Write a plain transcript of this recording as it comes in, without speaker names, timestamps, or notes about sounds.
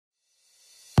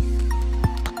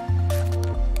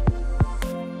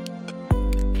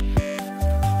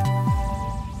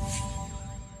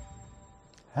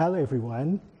Hello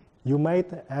everyone. You might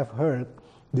have heard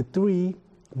the three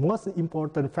most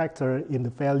important factors in the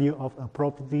value of a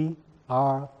property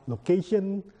are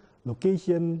location,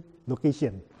 location,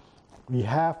 location. We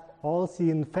have all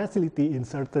seen facility in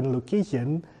certain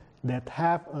locations that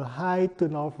have a high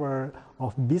turnover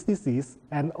of businesses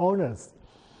and owners.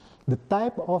 The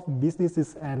type of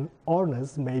businesses and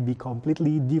owners may be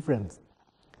completely different.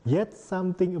 Yet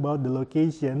something about the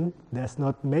location does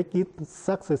not make it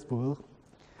successful.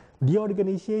 The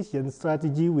organization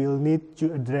strategy will need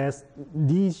to address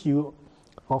the issue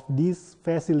of this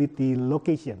facility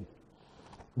location.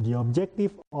 The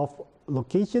objective of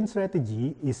location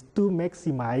strategy is to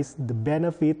maximize the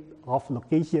benefit of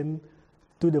location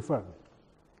to the firm.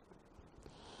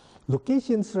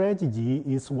 Location strategy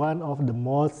is one of the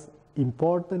most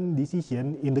important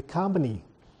decisions in the company.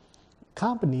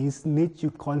 Companies need to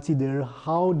consider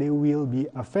how they will be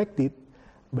affected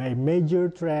by major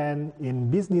trend in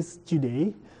business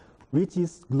today, which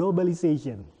is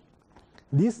globalization.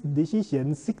 This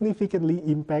decision significantly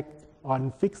impacts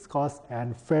on fixed costs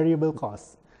and variable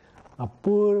costs. A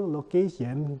poor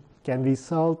location can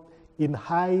result in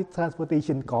high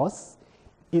transportation costs,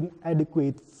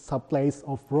 inadequate supplies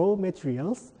of raw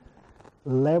materials,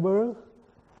 labor,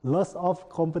 loss of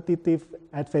competitive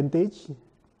advantage,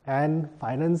 and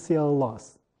financial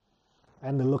loss.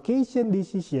 And the location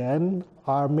decisions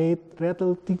are made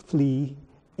relatively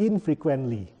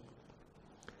infrequently.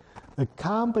 A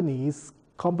company's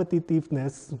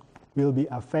competitiveness will be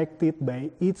affected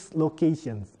by its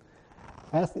locations,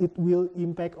 as it will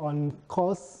impact on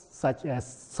costs such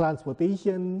as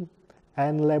transportation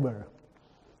and labor.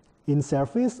 In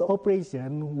service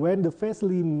operation, when the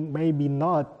facility may be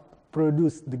not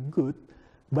produce the good,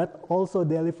 but also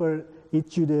deliver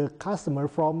it to the customer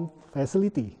from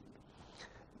facility.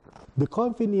 The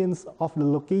convenience of the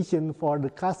location for the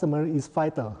customer is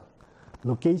vital.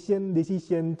 Location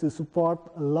decisions to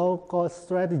support a low-cost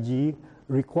strategy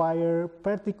require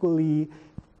particularly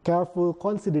careful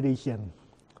consideration.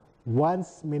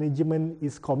 Once management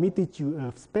is committed to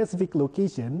a specific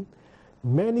location,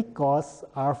 many costs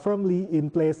are firmly in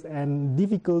place and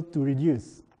difficult to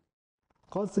reduce.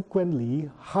 Consequently,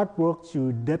 hard work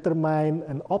to determine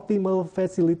an optimal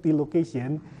facility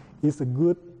location is a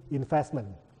good investment.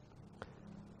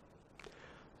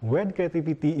 When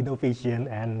creativity, innovation,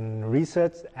 and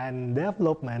research and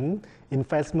development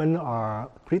investment are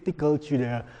critical to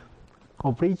the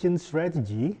operation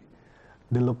strategy,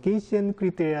 the location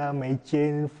criteria may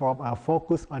change from a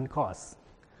focus on cost.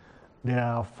 There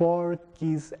are four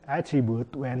key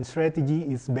attributes when strategy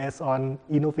is based on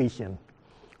innovation.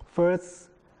 First,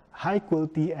 high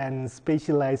quality and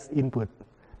specialized input.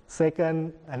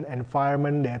 Second, an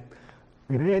environment that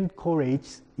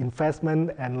encourages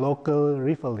investment and local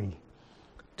rivalry.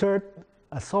 Third,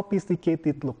 a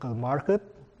sophisticated local market.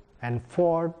 And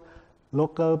fourth,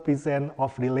 local presence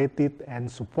of related and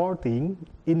supporting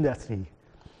industry.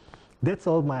 That's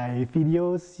all my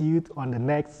video. See you on the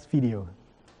next video.